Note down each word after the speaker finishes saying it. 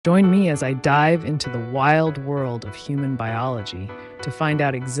Join me as I dive into the wild world of human biology to find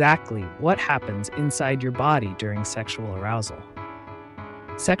out exactly what happens inside your body during sexual arousal.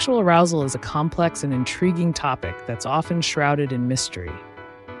 Sexual arousal is a complex and intriguing topic that's often shrouded in mystery.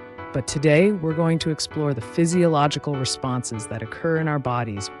 But today, we're going to explore the physiological responses that occur in our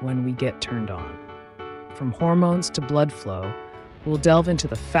bodies when we get turned on. From hormones to blood flow, we'll delve into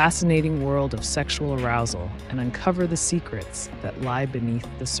the fascinating world of sexual arousal and uncover the secrets that lie beneath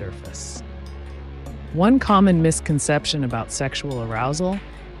the surface. One common misconception about sexual arousal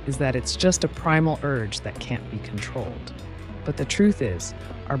is that it's just a primal urge that can't be controlled. But the truth is,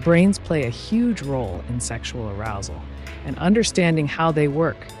 our brains play a huge role in sexual arousal, and understanding how they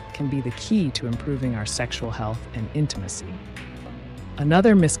work can be the key to improving our sexual health and intimacy.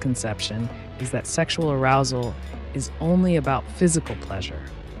 Another misconception is that sexual arousal is only about physical pleasure,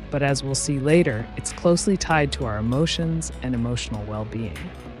 but as we'll see later, it's closely tied to our emotions and emotional well-being.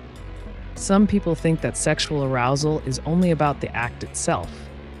 Some people think that sexual arousal is only about the act itself,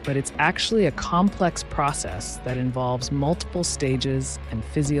 but it's actually a complex process that involves multiple stages and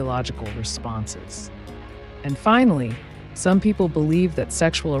physiological responses. And finally, some people believe that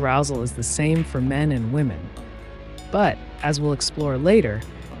sexual arousal is the same for men and women. But, as we'll explore later,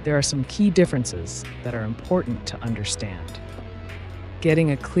 there are some key differences that are important to understand.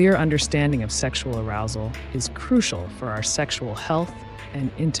 Getting a clear understanding of sexual arousal is crucial for our sexual health and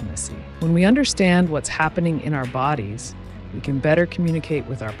intimacy. When we understand what's happening in our bodies, we can better communicate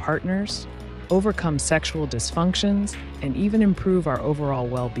with our partners, overcome sexual dysfunctions, and even improve our overall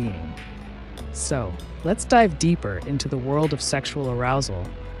well-being. So, let's dive deeper into the world of sexual arousal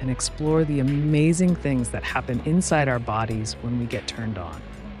and explore the amazing things that happen inside our bodies when we get turned on.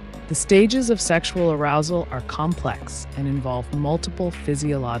 The stages of sexual arousal are complex and involve multiple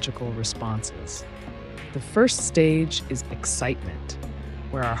physiological responses. The first stage is excitement,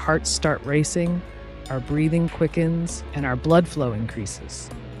 where our hearts start racing, our breathing quickens, and our blood flow increases.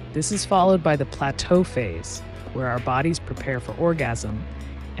 This is followed by the plateau phase, where our bodies prepare for orgasm,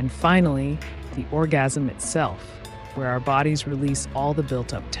 and finally, the orgasm itself, where our bodies release all the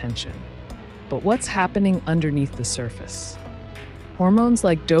built-up tension. But what's happening underneath the surface? Hormones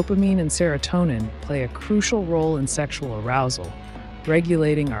like dopamine and serotonin play a crucial role in sexual arousal,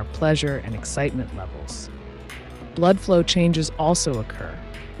 regulating our pleasure and excitement levels. Blood flow changes also occur,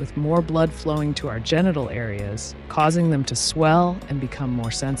 with more blood flowing to our genital areas, causing them to swell and become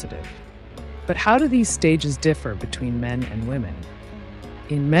more sensitive. But how do these stages differ between men and women?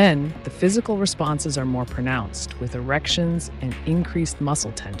 In men, the physical responses are more pronounced, with erections and increased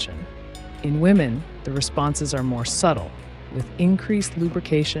muscle tension. In women, the responses are more subtle, with increased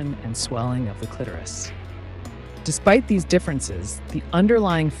lubrication and swelling of the clitoris. Despite these differences, the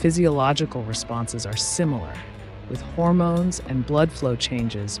underlying physiological responses are similar, with hormones and blood flow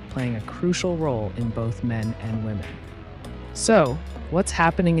changes playing a crucial role in both men and women. So, what's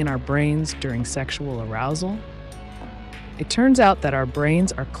happening in our brains during sexual arousal? It turns out that our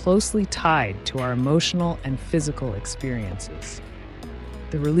brains are closely tied to our emotional and physical experiences.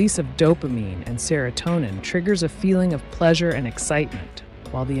 The release of dopamine and serotonin triggers a feeling of pleasure and excitement,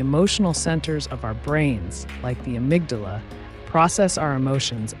 while the emotional centers of our brains, like the amygdala, process our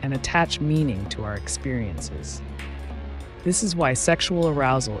emotions and attach meaning to our experiences. This is why sexual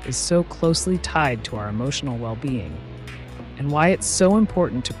arousal is so closely tied to our emotional well-being, and why it's so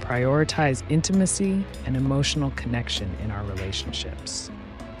important to prioritize intimacy and emotional connection in our relationships.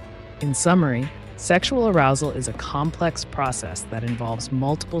 In summary, sexual arousal is a complex process that involves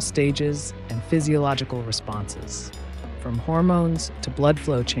multiple stages and physiological responses. From hormones to blood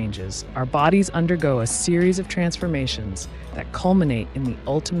flow changes, our bodies undergo a series of transformations that culminate in the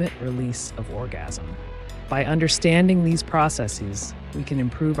ultimate release of orgasm. By understanding these processes, we can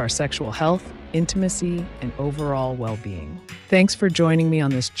improve our sexual health, intimacy, and overall well-being. Thanks for joining me on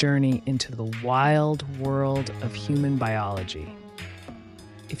this journey into the wild world of human biology.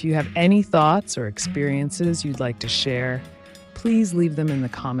 If you have any thoughts or experiences you'd like to share, please leave them in the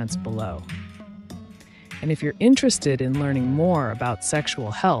comments below. And if you're interested in learning more about sexual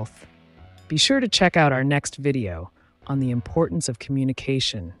health, be sure to check out our next video on the importance of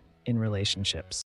communication in relationships.